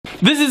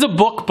This is a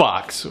book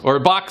box, or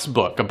a box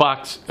book, a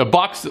box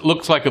that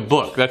looks like a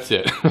book, that's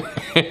it.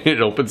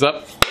 It opens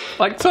up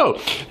like so.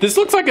 This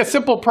looks like a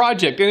simple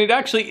project, and it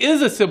actually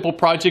is a simple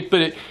project,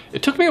 but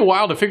it took me a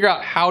while to figure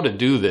out how to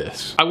do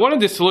this. I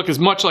wanted this to look as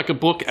much like a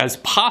book as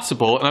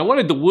possible, and I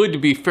wanted the wood to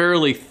be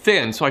fairly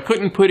thin, so I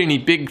couldn't put any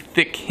big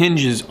thick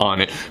hinges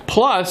on it.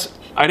 Plus,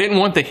 I didn't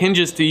want the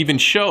hinges to even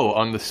show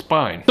on the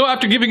spine. So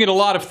after giving it a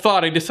lot of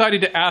thought, I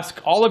decided to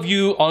ask all of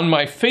you on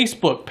my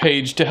Facebook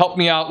page to help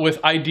me out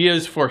with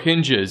ideas for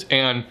hinges,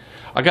 and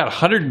I got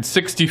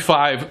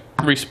 165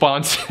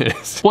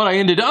 responses. What I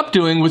ended up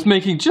doing was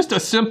making just a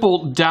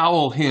simple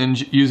dowel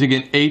hinge using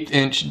an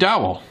 1/8"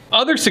 dowel.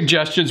 Other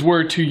suggestions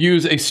were to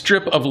use a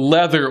strip of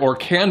leather or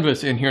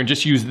canvas in here and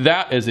just use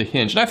that as a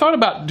hinge. And I thought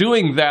about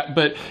doing that,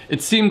 but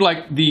it seemed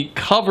like the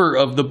cover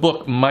of the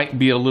book might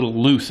be a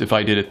little loose if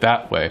I did it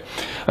that way.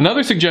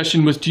 Another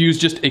suggestion was to use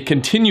just a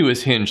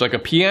continuous hinge, like a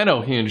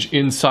piano hinge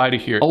inside of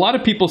here. A lot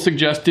of people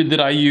suggested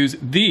that I use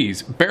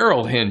these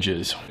barrel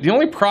hinges. The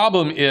only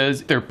problem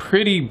is they're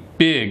pretty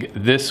big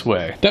this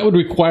way. That would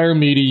require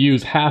me to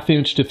use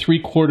 1/2" to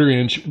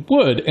 3/4"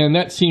 wood, and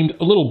that seemed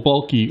a little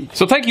bulky.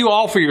 So thank you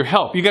all for your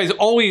help. You guys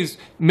always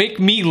make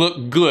me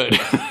look good.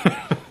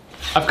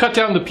 I've cut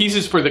down the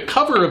pieces for the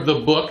cover of the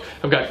book.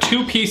 I've got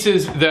 2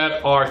 pieces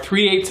that are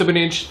 3/8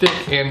 inch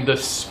thick, and the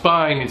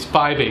spine is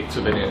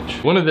 5/8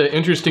 inch. One of the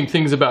interesting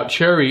things about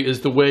cherry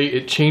is the way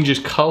it changes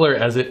color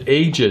as it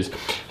ages.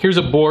 Here's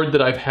a board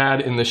that I've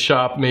had in the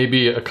shop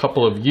maybe a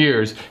couple of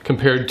years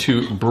compared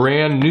to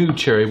brand new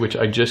cherry, which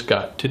I just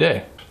got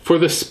today. For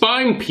the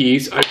spine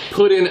piece, I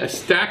put in a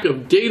stack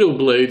of dado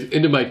blades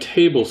into my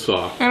table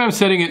saw, and I'm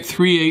setting it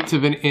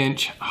 3/8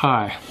 inch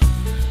high.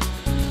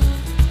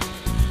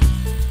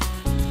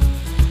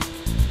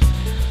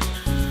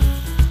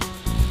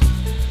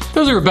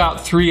 Those are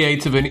about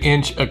 3/8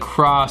 inch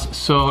across,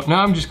 so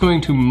now I'm just going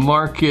to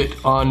mark it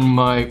on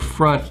my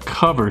front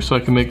cover so I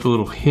can make the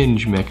little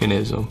hinge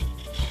mechanism.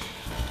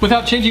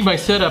 Without changing my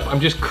setup, I'm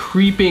just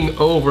creeping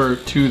over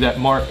to that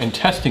mark and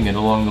testing it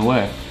along the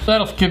way.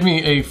 That'll give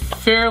me a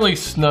fairly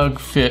snug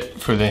fit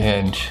for the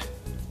hinge.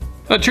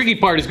 The tricky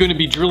part is going to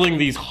be drilling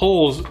these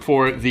holes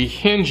for the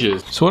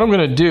hinges. So what I'm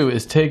going to do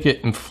is take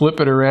it and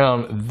flip it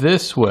around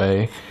this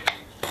way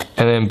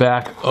and then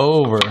back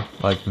over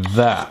like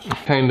that.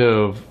 Kind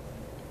of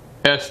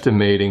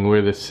estimating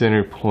where the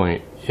center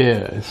point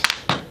is.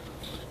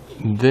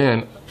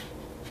 Then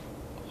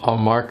I'll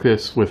mark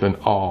this with an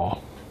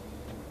awl.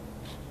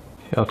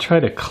 I'll try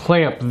to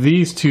clamp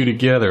these two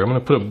together. I'm going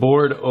to put a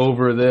board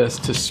over this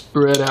to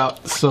spread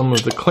out some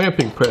of the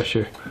clamping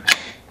pressure.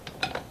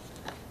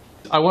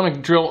 I want to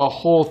drill a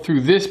hole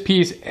through this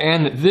piece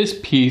and this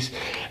piece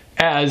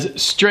as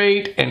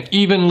straight and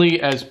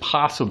evenly as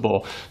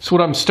possible. So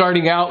what I'm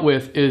starting out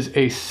with is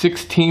a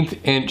 1/16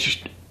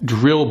 inch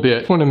drill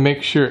bit. I want to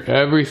make sure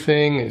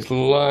everything is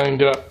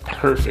lined up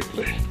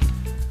perfectly.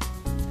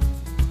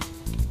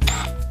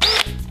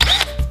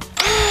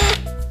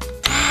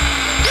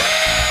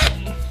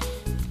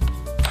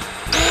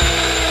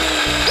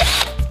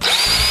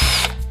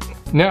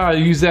 Now I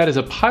use that as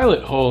a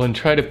pilot hole and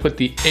try to put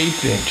the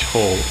 1/8 inch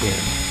hole in.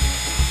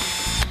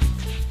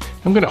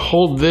 I'm going to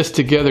hold this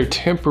together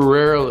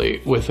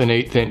temporarily with an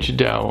 1/8 inch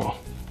dowel.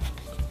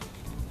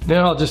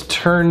 Now I'll just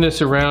turn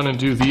this around and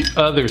do the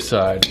other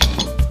side.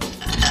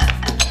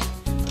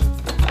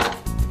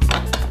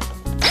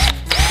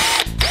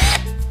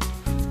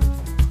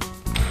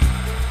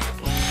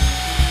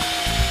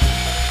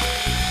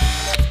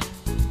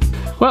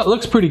 Well, it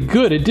looks pretty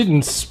good. It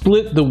didn't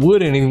split the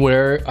wood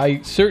anywhere. I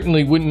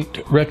certainly wouldn't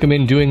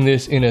recommend doing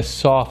this in a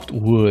soft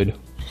wood.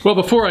 Well,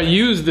 before I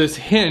use this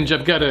hinge,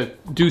 I've got to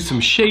do some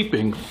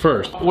shaping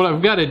first. What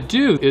I've got to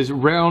do is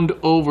round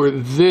over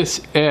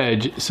this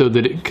edge so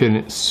that it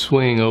can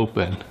swing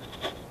open.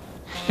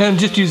 And I'm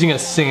just using a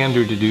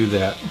sander to do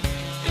that.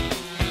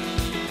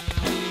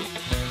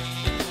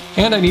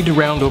 And I need to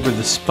round over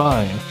the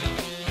spine.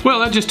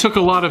 Well, that just took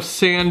a lot of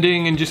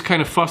sanding and just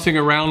kind of fussing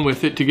around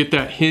with it to get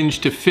that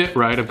hinge to fit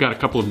right. I've got a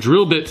couple of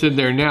drill bits in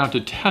there now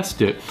to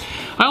test it.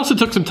 I also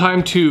took some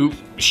time to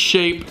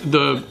shape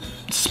the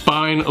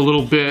spine a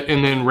little bit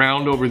and then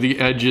round over the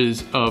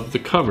edges of the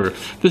cover.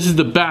 This is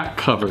the back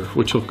cover,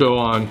 which will go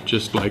on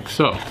just like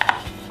so.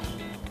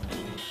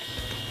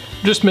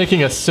 Just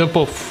making a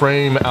simple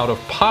frame out of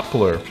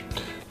poplar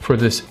for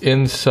this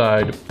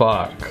inside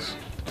box.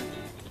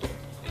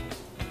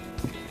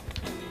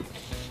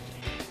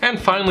 And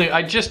finally,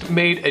 I just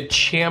made a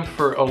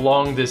chamfer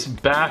along this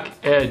back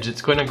edge.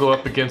 It's going to go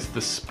up against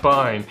the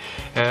spine,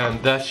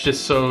 and that's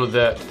just so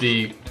that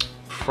the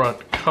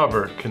front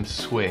cover can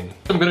swing.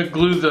 I'm going to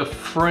glue the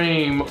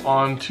frame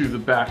onto the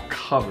back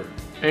cover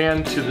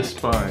and to the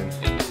spine.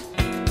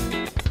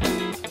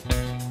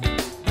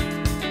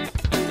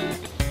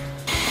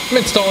 I'm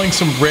installing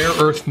some rare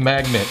earth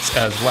magnets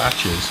as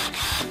latches.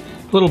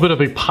 A little bit of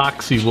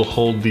epoxy will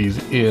hold these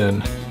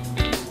in.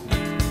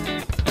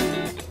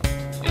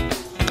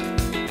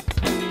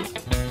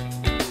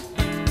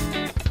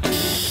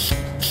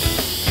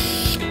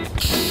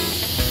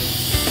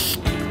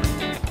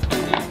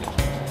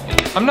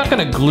 I'm I'm not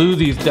gonna glue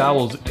these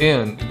dowels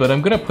in, but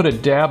I'm gonna put a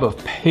dab of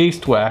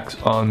paste wax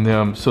on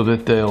them so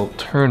that they'll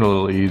turn a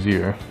little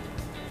easier.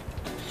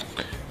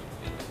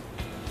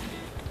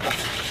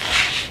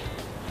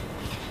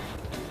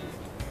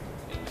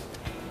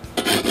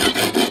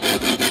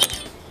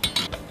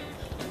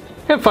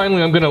 And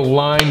finally, I'm gonna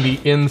line the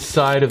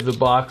inside of the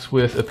box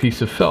with a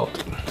piece of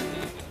felt.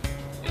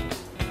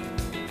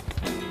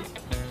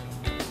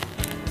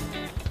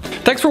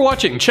 Thanks for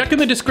watching. Check in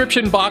the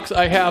description box.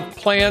 I have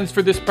plans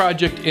for this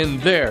project in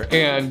there.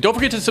 And don't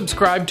forget to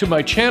subscribe to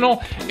my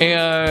channel.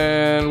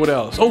 And what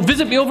else? Oh,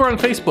 visit me over on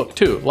Facebook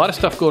too. A lot of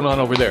stuff going on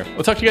over there.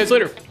 I'll talk to you guys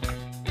later.